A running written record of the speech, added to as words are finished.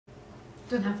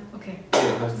Don't have. Okay. You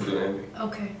don't have to do anything.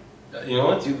 Okay. You know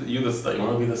what? You the star. You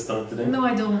want to be the star today? No,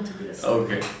 I don't want to be the star.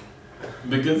 Okay.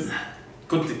 Because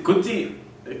Kutta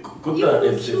You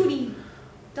is cutie.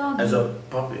 Doggy. as a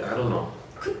puppy. I don't know.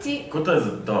 Kutty. Kutta is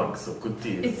a dog, so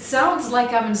Kutti is. It sounds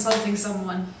like I'm insulting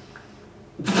someone.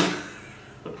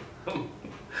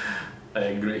 I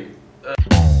agree.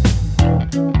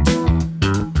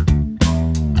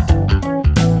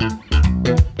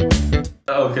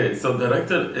 Okay, so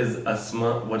director is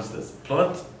Asma. What is this?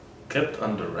 Plot kept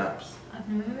under wraps. I've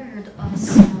never heard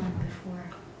Asman before.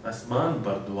 Asman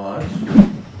Bardwaj.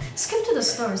 Skip to the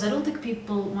stars. I don't think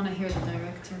people want to hear the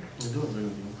director. I do agree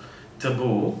with you.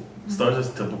 Tabu. Stars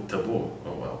is Tabu.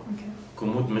 Oh wow. Okay.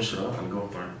 Kumud Mishra and go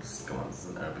for come on, this is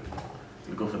in Arabic.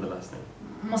 You go for the last name.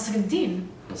 Naseeruddin.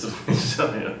 Naseeruddin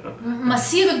Shah, yeah.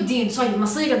 Naseeruddin. Sorry,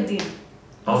 Naseeruddin.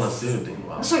 Oh, Naseeruddin,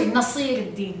 wow. Sorry,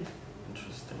 Naseeruddin.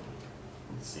 Interesting.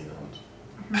 Let's see that.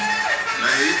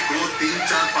 मैं 1 2 3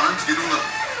 4 5 गिनूंगा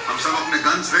हम सब अपने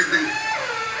guns फेंक देंगे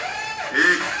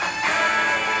 1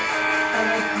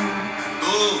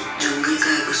 2 जंगल का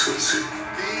है बस सुन 3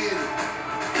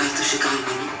 या तो शिकार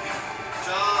बनो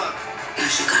 4 या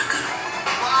शिकार करो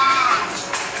 5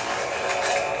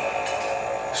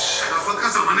 शराफत का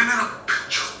जमाने में ना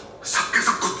सबके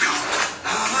सब कुत्ते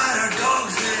हमारा डॉग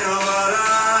से हमारा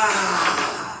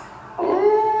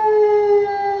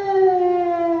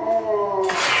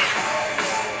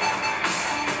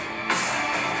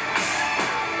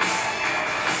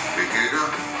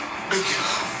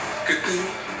कितने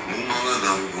मुंह मांगा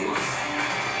दाम दूंगा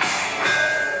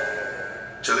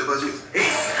चले बाजी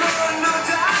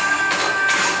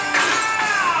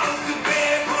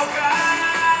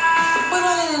ऊपर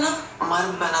वाले ने ना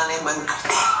मर्द बनाने बंद कर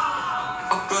दिए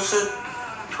अब तो सिर्फ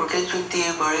छोटे चुतिए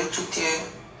बड़े चुतिए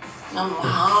ना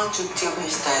वहाँ चुतिया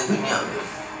भेजता है दुनिया में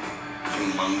तुम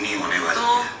मंगनी होने वाली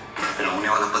है फिर होने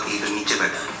वाला पति इधर नीचे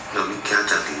बैठा है तो अभी क्या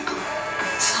चाहती है तुम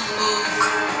संभोग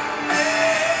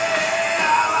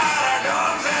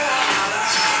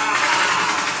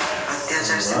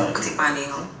अत्याचार से मुक्ति पानी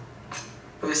हो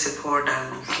तो इसे फोड़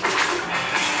डालना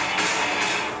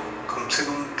कम से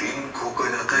कम 3 खोखा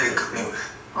जाता है 1 घंटे में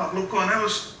आप लोग को आना है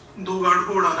बस 2 गार्ड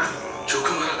को उड़ाना है जो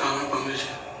कि मेरा काम है पंडित जी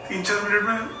 3-4 मिनट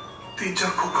में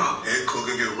 3-4 खोखा 1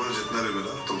 खोखे के ऊपर जितना भी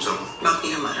मिला तुम सब बाकी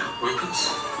हमारा वेपन्स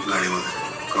गाड़ी में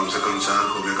कम से कम 4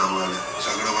 खोखे काम वाले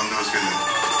सगड़ा बंद है उसके लिए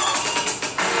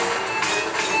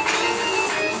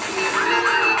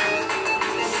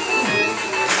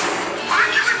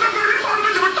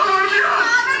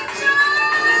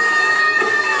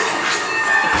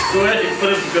Go ahead and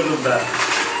put it because of that.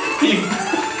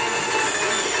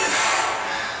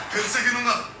 फिर से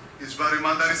गिनूंगा इस बार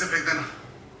ईमानदारी से फेंक देना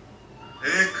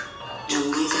 1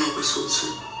 जंगल का है बस सुन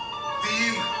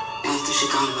 3 या तो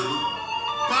शिकार बनो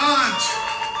 5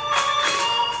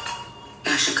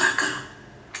 या शिकार करो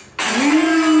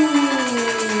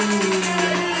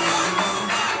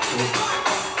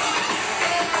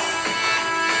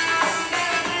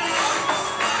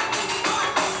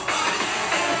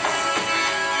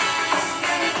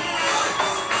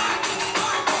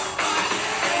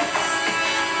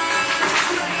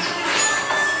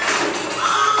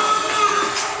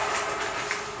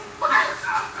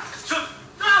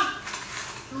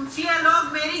लोग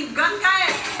मेरी गन का है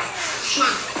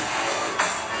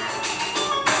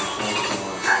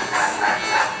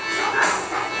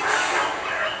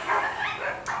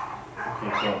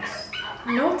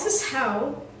Notice how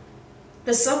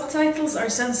the subtitles are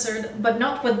censored, but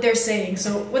not what they're saying. So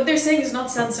what they're saying is not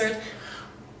censored.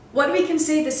 What we can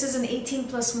say, this is an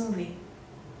 18+ movie.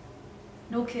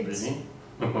 No kids. Really?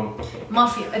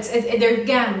 Mafia. They're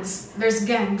gangs. There's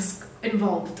gangs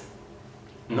involved.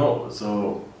 No, so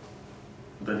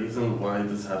the reason why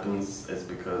this happens is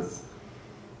because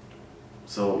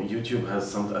YouTube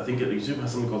has YouTube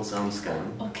has something called SoundScan.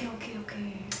 Okay.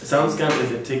 SoundScan is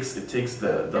it takes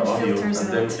the audio and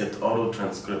then it auto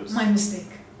transcripts. My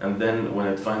mistake. And then when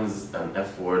it finds an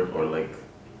F word or like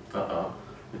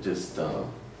it just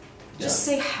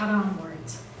say haram word.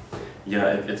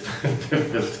 Yeah, it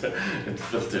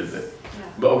filters it.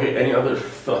 Yeah. But okay, any other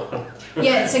thought?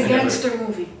 Yeah, it's a gangster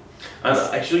movie. And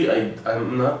actually,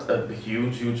 I'm not a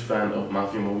huge fan of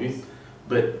mafia movies,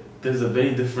 but there's a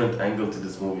very different angle to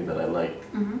this movie that I like.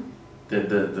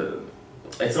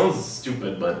 It sounds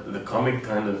stupid, but the comic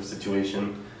kind of situation,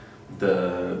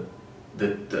 the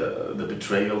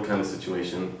betrayal kind of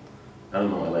situation, I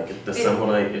don't know, I like it. The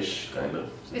samurai-ish kind of.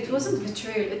 It wasn't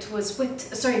betrayal, it was wit.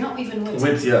 Sorry, not even wit.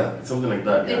 Wit, yeah, something like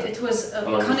that. Yeah. It was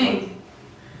cunning.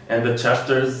 And the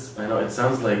chapters, I know, it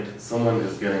sounds like someone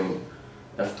is getting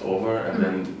left over, and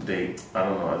then they, I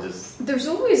don't know, I just... There's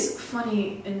always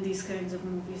funny in these kinds of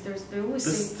movies. They always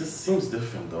say... This seems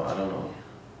different though, I don't know.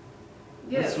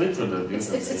 Yeah. Let's wait for the review.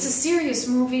 It's a serious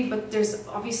movie, but there's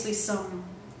obviously some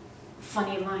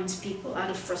funny lines. People, out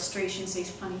of frustration, say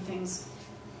funny things.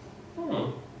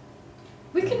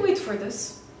 We can wait for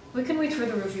this. We can wait for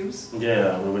the reviews.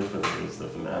 Yeah, we'll wait for the reviews,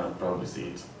 definitely. I'll probably see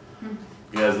it.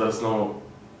 You guys, let us know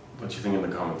what you think in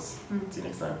the comments. See you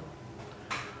next time.